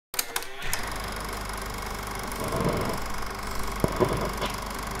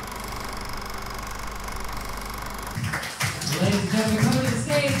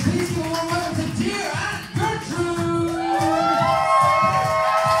please give a warm welcome to dear Aunt Gertrude!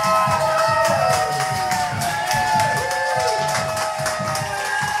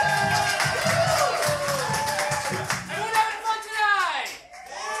 Everyone having fun tonight?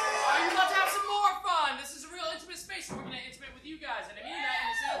 Are you about to have some more fun? This is a real intimate space, and we're going to intimate with you guys, and I mean that in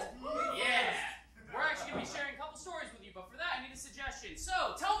a sense. Yeah. We're actually going to be sharing a couple stories with you, but for that I need a suggestion.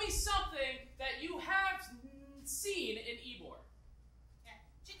 So, tell me something that you have seen in Ybor.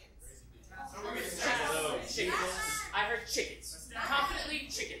 Chickens. I heard chickens. Confidently,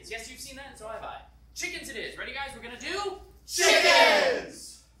 chickens. Yes, you've seen that, and so have I. Chickens it is. Ready, guys? We're going to do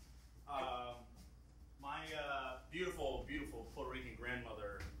chickens! My beautiful, beautiful Puerto Rican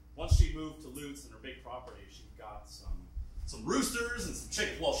grandmother, once she moved to Lutz and her big property, she got some roosters and some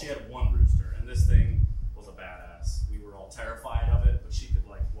chickens. Well, she had one rooster, and this thing was a badass. We were all terrified of it, but she could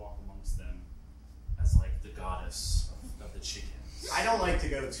like walk amongst them as like the goddess of the chickens. I don't like to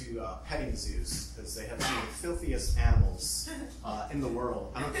go to petting zoos because they have some of the filthiest animals in the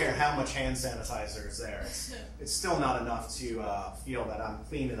world. I don't care how much hand sanitizer is there. It's still not enough to feel that I'm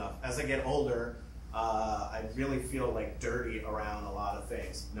clean enough. As I get older, I really feel like dirty around a lot of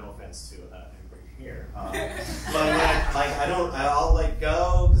things. No offense to anybody here, but when I'll like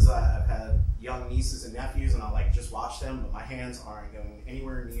go because I've had young nieces and nephews, and I'll like just watch them. But my hands aren't going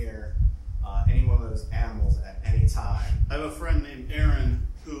anywhere near any one of those animals at any time. I have a friend named Aaron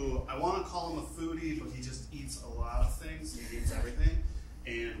who I want to call him a foodie, but he just eats a lot of things. He eats everything.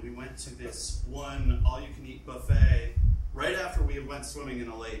 And we went to this one all-you-can-eat buffet right after we went swimming in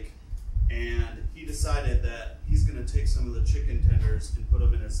a lake. And he decided that he's going to take some of the chicken tenders and put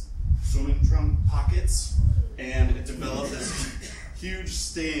them in his swimming trunk pockets. And it developed this huge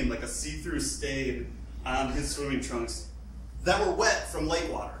stain, like a see-through stain on his swimming trunks that were wet from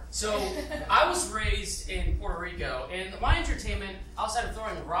lake water. So, I was raised in Puerto Rico, and my entertainment, outside of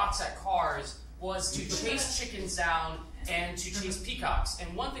throwing rocks at cars, was to chase chickens down and to chase peacocks.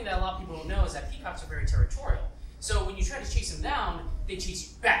 And one thing that a lot of people don't know is that peacocks are very territorial. So when you try to chase them down, they chase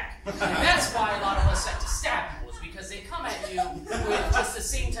you back. And that's why a lot of us like to stab people, is because they come at you with just the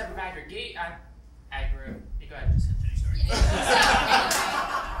same type of aggregate. Go ahead, just finish your story.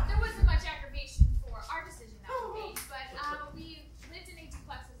 There wasn't much aggravation for our decision that we made, but we lived in a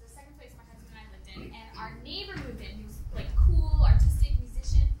duplex. It was the second place my husband and I lived in, and our neighbor moved in. He was like cool, artistic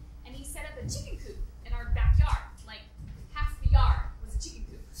musician, and he set up a chicken coop in our backyard. Like half the yard was a chicken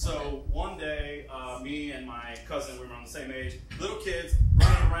coop. So one day, me and my cousin, we were around the same age, little kids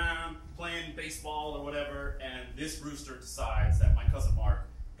running around, playing baseball or whatever, and this rooster decides that my cousin Mark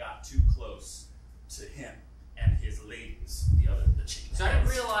got too close to him and his ladies, the chickens. So I didn't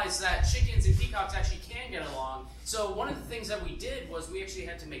realize that chickens and peacocks actually can get along. So one of the things that we did was we actually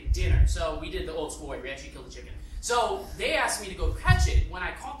had to make dinner. So we did the old school way. We actually killed the chicken. So they asked me to go catch it. When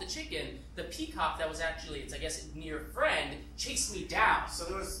I caught the chicken, the peacock that was actually, it's I guess a near friend, chased me down. So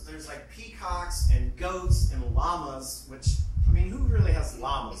there's like peacocks and goats and llamas, which, I mean, who really has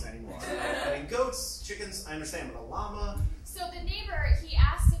llamas anymore? I mean, goats, chickens, I understand, but a llama? So the neighbor, he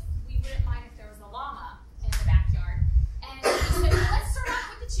asked if we wouldn't mind if there was a llama in the backyard. And he said, well, let's start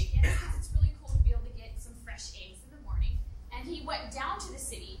off with the chickens, because it's really cool to be able to get some fresh eggs in the morning. And he went down to the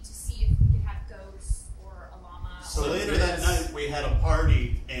city to see if we could have goats or a llama. So later that night, we had a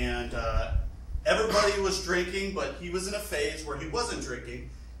party, and everybody was drinking, but he was in a phase where he wasn't drinking.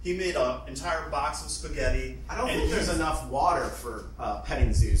 He made an entire box of spaghetti. I don't think there's enough water for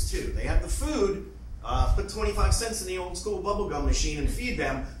petting zoos, too. They have the food, put 25 cents in the old school bubblegum machine and feed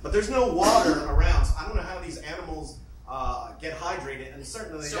them, but there's no water around. So I don't know how these animals get hydrated, and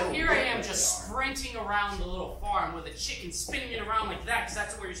certainly they don't. So here I am just sprinting around the little farm with a chicken spinning it around like that, because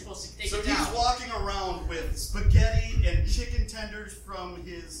that's where you're supposed to take it down. So he's walking around with spaghetti and chicken tenders from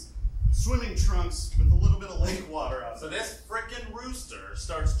his swimming trunks with a little bit of lake water out. So this frickin' rooster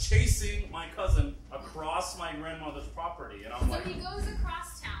starts chasing my cousin across my grandmother's property, and I'm So like, he goes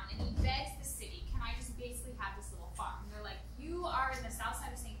across town and he begs the city, can I just basically have this little farm? And they're like, you are in the south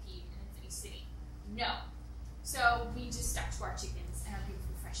side of St. Pete and it's a city. No. So we just stuck to our chickens and our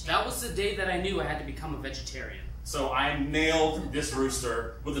beautiful fresh eggs. That was the day that I knew I had to become a vegetarian. so I nailed this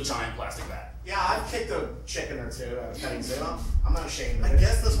rooster with a giant plastic bat. Yeah, I've kicked a chicken or two at a petting zoo. I'm not ashamed of I it.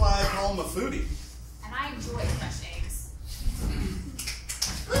 guess that's why I call him a foodie. And I enjoy fresh eggs.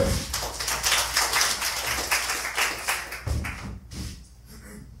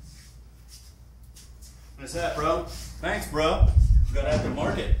 What's that, bro? Thanks, bro. Got at the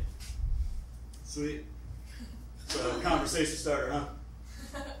market. Sweet. So, conversation starter, huh?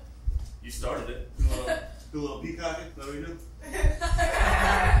 You started it. Do a little peacocking? Is that what you do?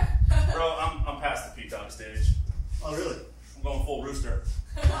 Bro, I'm past the peacock stage. Oh, really? I'm going full rooster.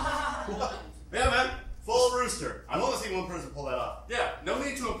 Yeah, man. Full rooster. I've only seen one person pull that off. Yeah, no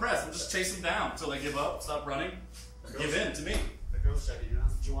need to impress. I'm just chase them down until they give up, stop running, give in to me. The girl's checking you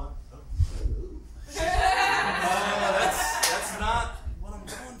out. What you want? Oh. That's not what I'm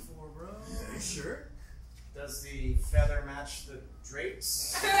going for, bro. Are you sure? Does the feather match the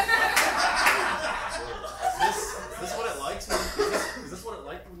drapes? Is this what it likes? Is this what it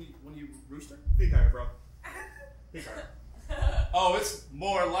liked when you rooster? Peacock, bro. Peacock. Oh, it's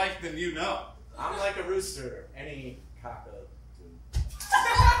more like than you know. I'm like a rooster. Any cock-a.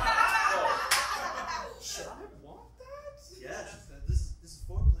 Should I want that? Yeah, she said, this is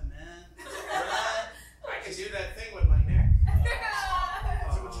foreplay, man. I can do that thing with my neck.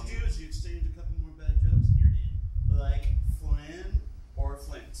 So what you do is you exchange a couple more bad jokes and you're in. Like Flynn or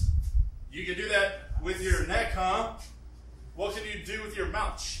Flint. You can do that with your neck, huh? What can you do with your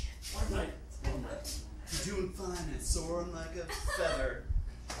mouth? Shit. What am I? You're doing fine and soaring like a feather.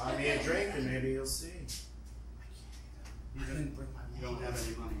 Buy me a drink and maybe you'll see. You don't have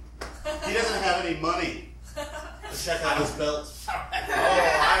any money. He doesn't have any money. Let's check out his belt. Oh,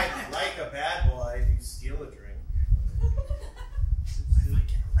 I like a bad boy who steal a drink. I might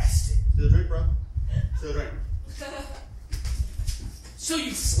get arrested. Steal a drink, bro. Steal a drink. So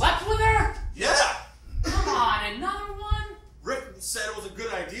you slept with her? Yeah. Come on, another one? Rick said it was a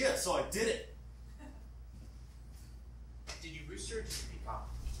good idea, so I did it. Did you rooster or did you peacock?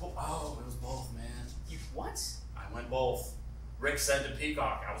 Oh, it was both, man. You what? I went both. Rick said to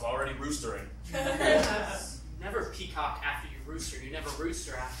peacock. I was already roostering. You never peacock after you rooster. You never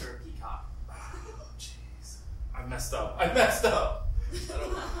rooster after a peacock. Oh, jeez. I messed up. I don't know.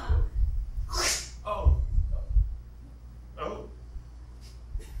 Oh. Oh.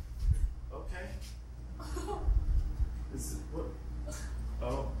 Okay. This is what?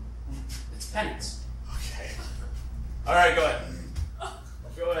 Oh. It's penance. Okay. All right, go ahead.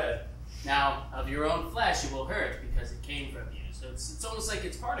 Go ahead. Now, of your own flesh you will hurt because it came from you. So it's almost like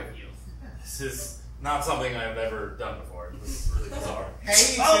it's part of you. This is not something I've ever done before. It was really bizarre.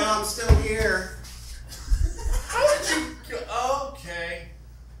 Hey, Tim, I'm still here. How did you go? Okay.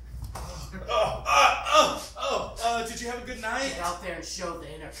 Did you have a good night? Get out there and show the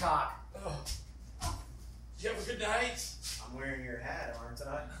inner cock. Did you have a good night? I'm wearing your hat, aren't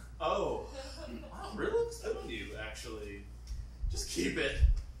I? Oh. Wow, really looks good on you, actually. Just keep it.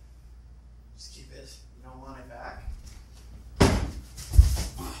 Just keep it. You don't want it back?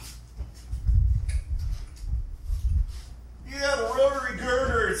 Yeah, the rotary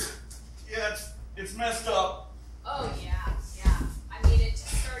girders. Yeah, it's messed up. Oh yeah. I mean, it just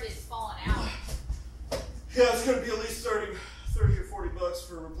started falling out. Yeah, it's gonna be at least 30 or 40 bucks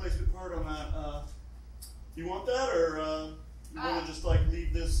for a replacement part on that. You want that, or you want to just like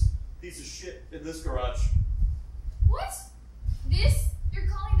leave this piece of shit in this garage? What? This? You're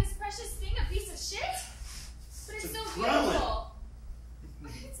calling this precious thing a piece of shit? But it's so beautiful.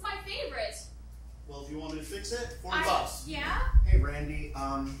 It's my favorite. Well, if you want me to fix it, 40 bucks. Yeah? Hey, Randy,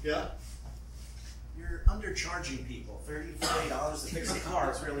 Yeah? you're undercharging people. $30 to fix a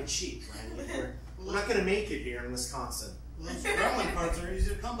car is really cheap, Randy. We're not going to make it here in Wisconsin. Well, those gremlin parts are easy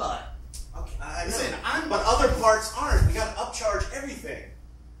to come by. Okay, I know. Listen, but other parts aren't. We got to upcharge everything.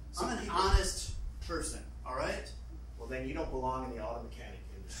 I'm an honest person, all right? Well, then you don't belong in the auto mechanic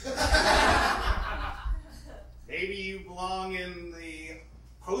industry. Maybe you belong in the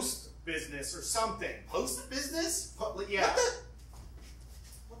post business or something. Post business? Yeah.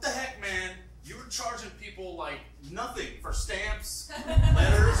 What the heck, man? You were charging people like nothing for stamps,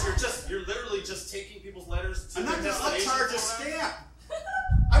 letters. You're literally just taking people's letters to I'm their not going to destination upcharge a for them. stamp.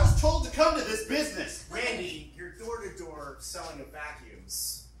 I was told to come to this business. Randy, your door-to-door selling of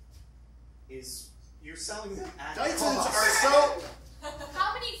vacuums you're selling them at Titans cost. are so...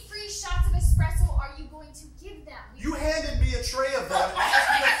 How many free shots of espresso are you going to give them? You handed me a tray of them.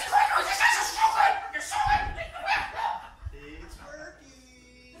 It's working.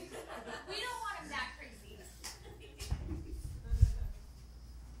 We don't want him that crazy.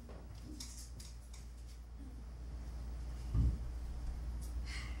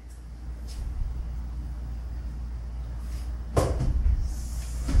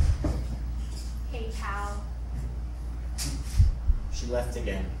 Hey, pal. She left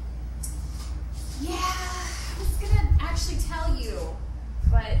again. Yeah, I was gonna actually tell you,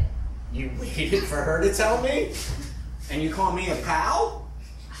 but You waited for her to tell me? And you call me a pal?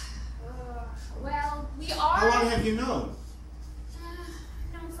 well, we are How long have you known?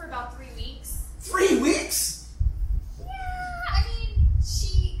 known for about 3 weeks. 3 weeks? Yeah, I mean,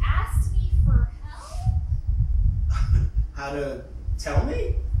 she asked me for help. How to tell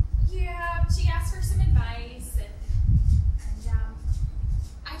me? Yeah, she asked for some advice, and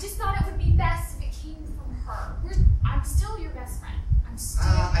still your best friend. I'm still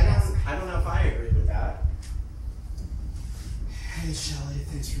your I best friend. don't know if I agree with that. Hey, Shelly,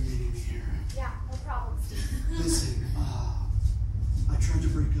 thanks for meeting me here. Yeah, no problem, Steve. Listen, I tried to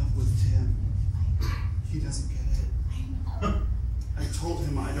break up with Tim. He doesn't get it. I know. I told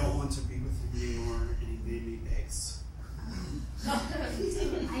him I don't want to be with him anymore, and he made me eggs. I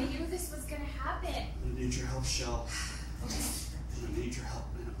knew this was gonna happen. I need your help, Shell. And I need your help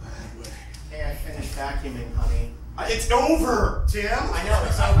in a bad way. Hey, I finished vacuuming, honey. It's over, Tim! I know,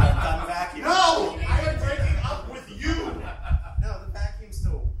 it's over. I'm done vacuuming. No! I am breaking up with you! No, the vacuum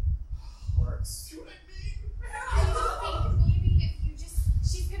still works. See what I mean? I think maybe if you just,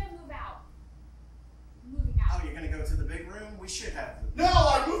 she's gonna move out. Moving Oh, out. you're gonna go to the big room? We should have the... No,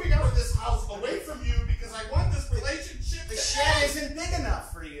 I'm moving out of this house away from you because I want this relationship The to shed end. isn't big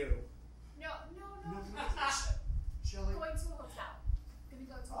enough for you. No. Shelly. Going to a hotel. Gonna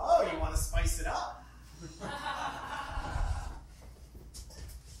go to a Oh, hotel. you want to spice it up?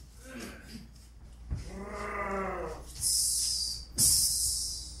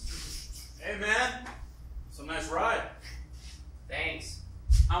 Hey man, some nice ride. Thanks.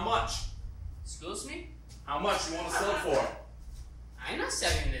 How much? Excuse me? How much you want to sell it for? I'm not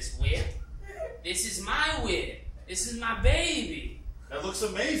selling this whip. This is my whip. This is my baby. That looks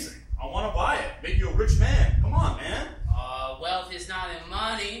amazing. I want to buy it. Make you a rich man. Come on, man. Wealth is not in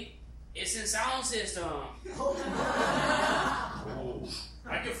money. It's in sound system. Ooh,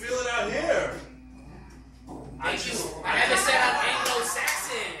 I can feel it out here. I never said I'm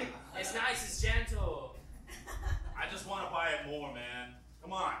Anglo-Saxon. It's nice, it's gentle. I just want to buy it more, man.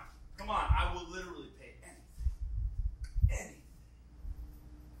 Come on. Come on. I will literally pay anything. Anything.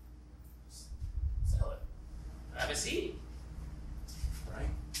 Sell it. Have a seat. Right?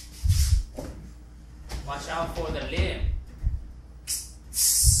 Watch out for the limb.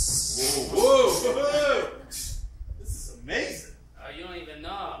 Whoa, whoa. This is amazing. You don't even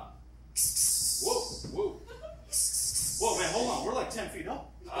know. Whoa, whoa. Whoa, man, hold on. We're like 10 feet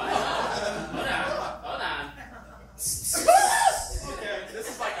up. Hold on. Okay, this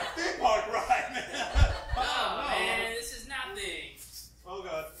is like a theme park ride, man. Oh, man, this is nothing. Oh,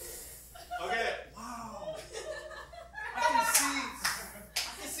 God. Okay. Wow. I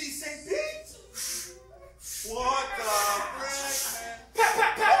can see St. Pete. What the frick, man?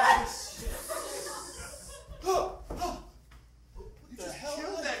 What the hell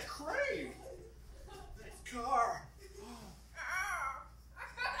is that crane? That car.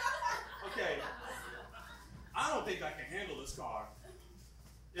 Okay. I don't think I can handle this car.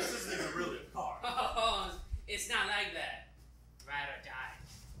 This isn't even really a car. Oh, it's not like that. Ride or die.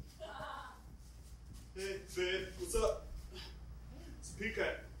 Hey, babe, what's up? It's a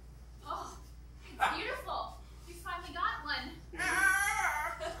peacock. Oh, it's beautiful. You finally got one.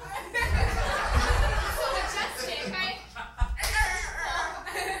 So majestic, right?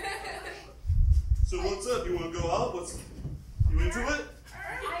 So what's up? You want to go out? You into it?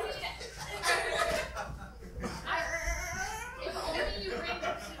 If only you bring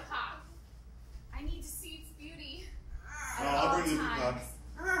the peacock. I need to see its beauty. At I'll all bring the times.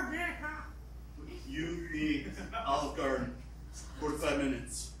 peacock. You, me, Olive Garden. 45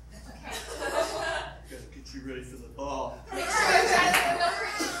 minutes. Okay. Gotta get you ready for the ball. Make sure you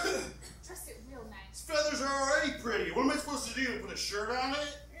dress it real nice. These feathers are already pretty. What am I supposed to do? Put a shirt on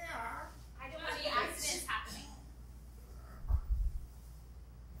it? I don't want any accidents happening.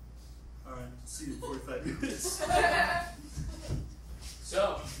 Alright, see you in 45 minutes.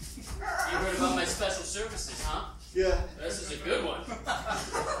 So, you heard about my special services, huh? Yeah, This is a good one.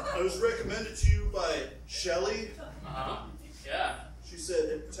 I was recommended to you by Shelly. Uh-huh. Yeah. She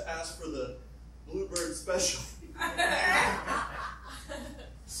said to ask for the Bluebird special.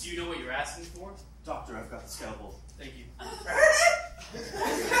 Do you know what you're asking for? Doctor, I've got the scalpel. Thank you. I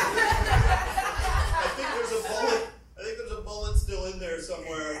think there's a bullet still in there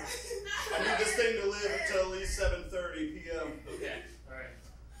somewhere. I need this thing to live until at least 7:30 p.m. Okay. All right.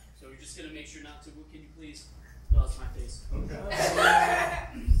 So we're just gonna make sure not to. Can you please? Oh, it's my face. Okay.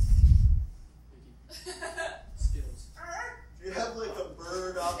 Thank you. Skills. Do you have like a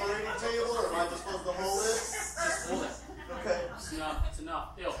bird operating table, or am I just supposed to hold it? Just hold it. Okay. It's enough. It's enough.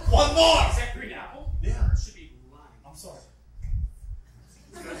 Ew. One more! Is that green apple? Yeah. It should be lime. I'm sorry.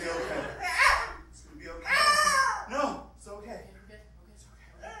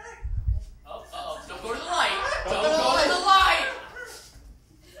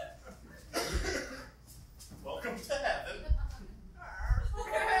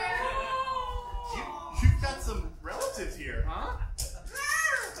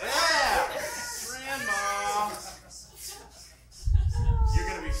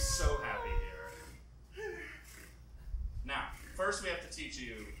 to teach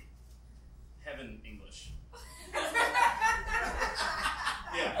you heaven English.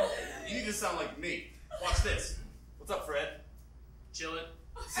 Yeah, you need to sound like me. Watch this. What's up, Fred? Chillin'.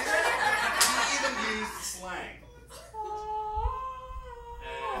 See that? He even used the slang.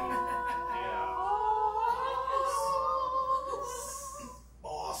 And, yeah.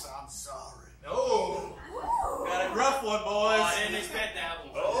 Boss, I'm sorry. Oh, got a gruff one, boys. I didn't expect that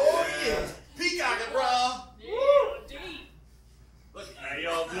one. Oh, yeah. Peacocking, bro. Yeah, indeed. Look, How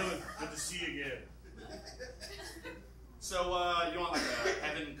y'all doing? Good to see you again. so, you want like a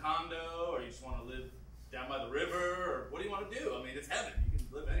heaven condo, or you just want to live down by the river, or what do you want to do? I mean, it's heaven. You can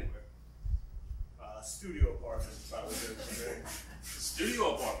live anywhere. Studio apartment, probably good today.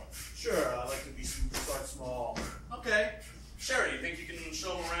 Studio apartment. Sure, I like to start small. Okay. Sherry, you think you can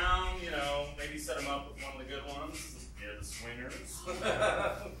show them around? You know, maybe set them up with one of the good ones? Yeah, the swingers.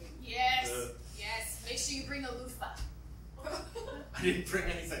 Yes, yes. Make sure you bring a loofah. I didn't bring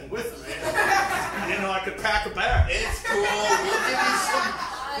anything with me. I didn't know I could pack a bag. It's cool. We'll give you some.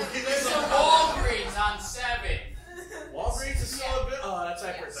 We'll give you There's some. a Walgreens on 7th. Walgreens is still a bit. Oh, that's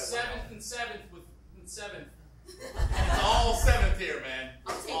Yeah. 7th and 7th with 7th. It's all 7th here, man.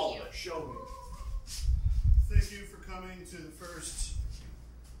 I'll take all you. of it. Show me. Thank you for coming to the first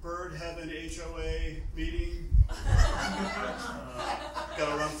Bird Heaven HOA meeting.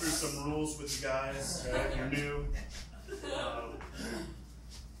 Gotta run through some rules with you guys. You're new.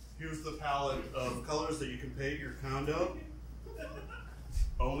 Here's the palette of colors that you can paint your condo.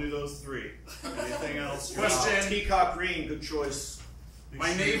 Only those 3. Anything else? you're out. Question. Peacock green, good choice.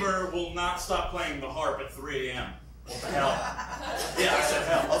 My neighbor will not stop playing the harp at 3 a.m. What the hell? Yeah, I said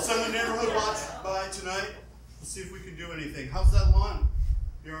hell. I'll send the neighborhood watch by tonight. Let's see if we can do anything. How's that lawn?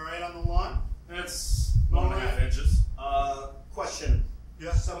 You alright on the lawn? That's 1.5 inches. Question.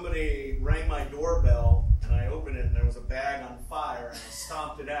 Yeah. Somebody rang my doorbell, and I opened it, and there was a bag on fire, and I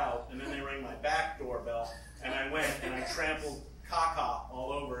stomped it out, and then they rang my back doorbell, and I went, and I trampled caca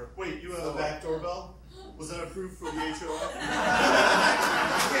all over. Wait, you have a back doorbell? Was that approved for the HOA? You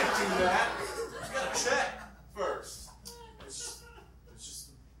can't do that. You gotta check first. It's just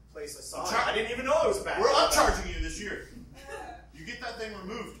the place I saw it. I didn't even know it was a bag. We're upcharging you this year. You get that thing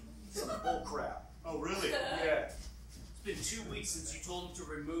removed. Some bull crap. Oh, really? Yeah. It's been 2 weeks since you told him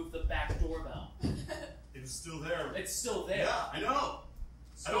to remove the back doorbell. It was still there. It's still there. Yeah, I know.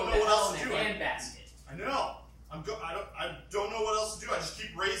 I don't know Throw what the else hell to in do. a handbasket. I know. I don't know what else to do. I just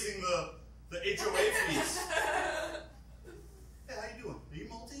keep raising the HOA fees. Hey, how you doing? Are you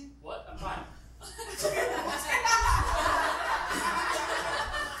multi? What? I'm fine.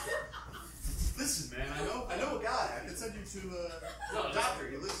 Listen, man, I know a guy. I can send you to No, a doctor.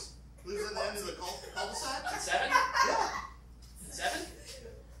 He lives at the end of the cul-de-sac. 7th? Yeah. 7th?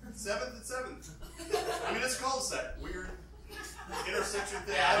 7th and 7th. I mean, it's a cul-de-sac. Weird intersection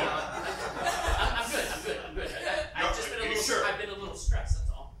thing. Yeah, I know. I'm good. I've just been a little. Sure? I've been a little stressed.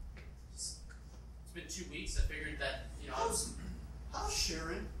 That's all. It's been 2 weeks. I figured that How's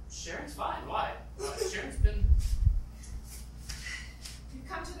Sharon? Sharon's fine. Why? Sharon's been. You've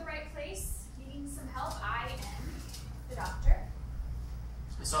come to the right place. Needing some help. I am the doctor.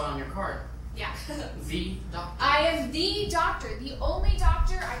 I saw it on your card. Yeah. The doctor. I am the doctor, the only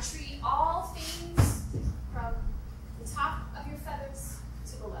doctor. I treat all things from the top of your feathers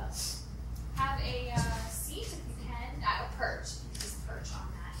to below. Have a seat if you can. A perch. Just perch on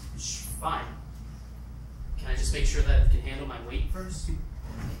that. Fine. Can I just make sure that it can handle my weight first?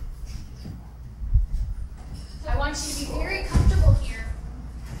 I want you to be very comfortable here.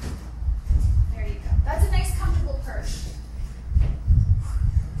 There you go. That's a nice, comfortable perch.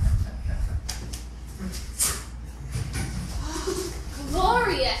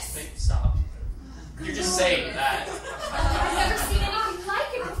 Glorious! Wait, stop. You're just saying that. I've never seen anything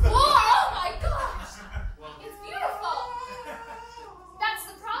like it before. Oh my gosh! Well, It's beautiful. That's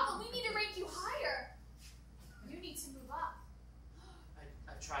the problem. We need to rank you higher. You need to move up.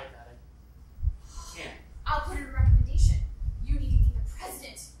 I tried that. I can't. I'll put in a recommendation. You need to be the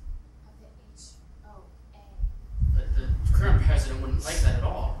president of the HOA. But the current president wouldn't like that at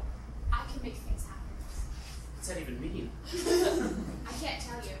all. I can make things happen. What's that even mean? I can't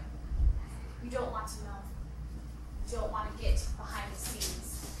tell you. You don't want to know. You don't want to get behind the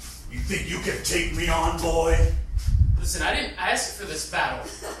scenes. You think you can take me on, boy? Listen, I didn't ask for this battle.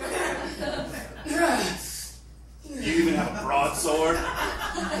 Do you even have a broadsword?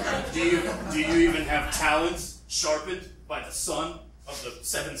 Do you even have talons sharpened by the sun of the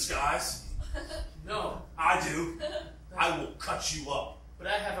 7 skies? No, I do. I will cut you up. but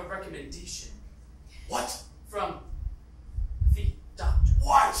I have a recommendation What? from the doctor.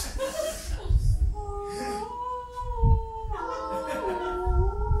 What?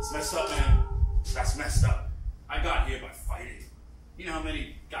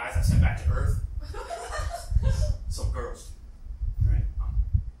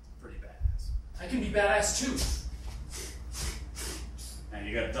 can be badass too. And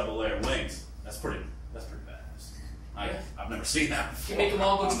you got double layer wings. That's pretty badass. I've never seen that You before. can make them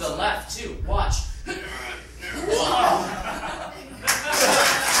all go to the left too. Watch.